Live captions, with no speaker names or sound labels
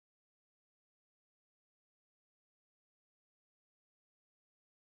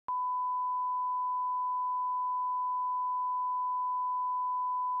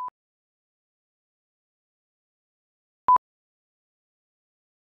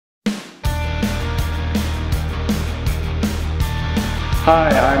Hi,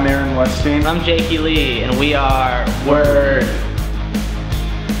 I'm Aaron Westing. I'm Jakey Lee, and we are Word.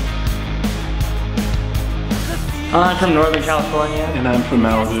 I'm from Northern California. And I'm from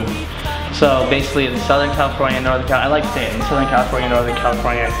Malibu. So basically, in Southern California and Northern California, I like saying Southern California and Northern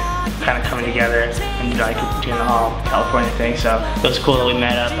California kind of coming together and like doing the whole California thing. So it was cool that we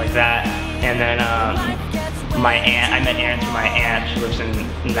met up like that. And then I met Aaron through my aunt. She lives in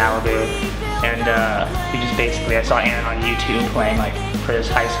Malibu. And we just basically, I saw Aaron on YouTube playing like for his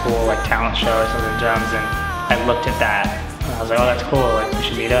high school like talent show or something, drums, and I looked at that and I was like, oh, that's cool, like we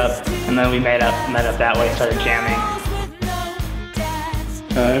should meet up. And then we met up that way, started jamming.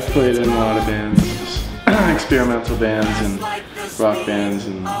 I've played in a lot of bands, experimental bands and rock bands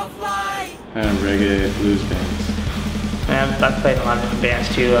and reggae, blues bands. And I've played in a lot of different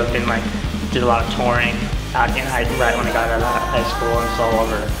bands too. I've been like, did a lot of touring out in right when I got out of high school and so all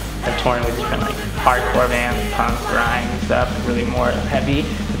over. I'm touring with different like hardcore bands, punk, grind and stuff, really more heavy,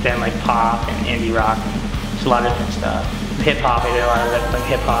 but then like pop and indie rock, and just a lot of different stuff. Hip hop, I did a lot of like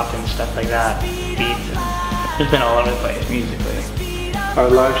hip hop and stuff like that, beats, and just been all over the place musically. Our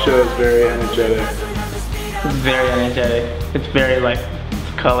live show is very energetic. It's very energetic. It's very like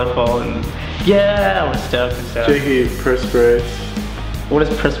colorful and yeah, we're stoked and stuff. Jakey perspirates. What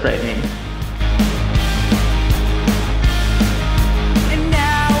does perspirate mean?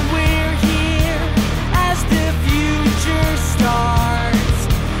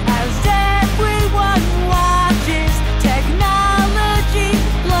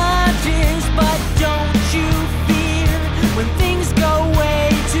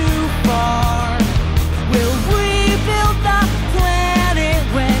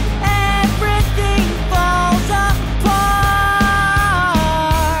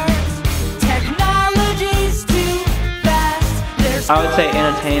 I would say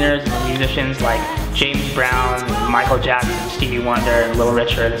entertainers and musicians like James Brown, Michael Jackson, Stevie Wonder, and Little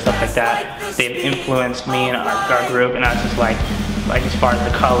Richard and stuff like that. They've influenced me and our group, and I was just like as far as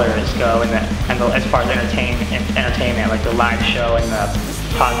the colors go, and as far as entertainment, like the live show and the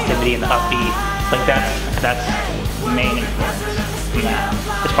positivity and the upbeat, like that's the main influence in that,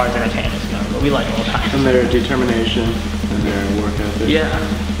 as far as entertainers go. But we like all kinds. And their determination and their work ethic. Yeah,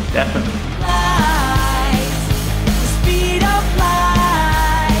 definitely.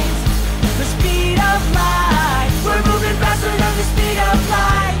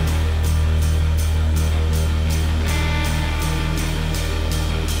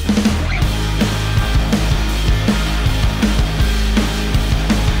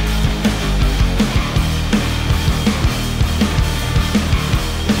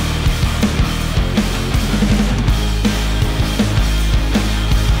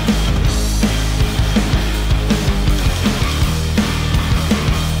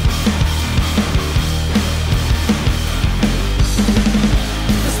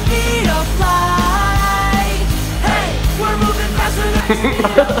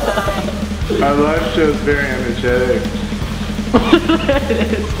 Our live show is very energetic.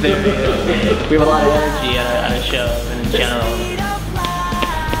 It is very. We have a lot of energy at our shows and in general.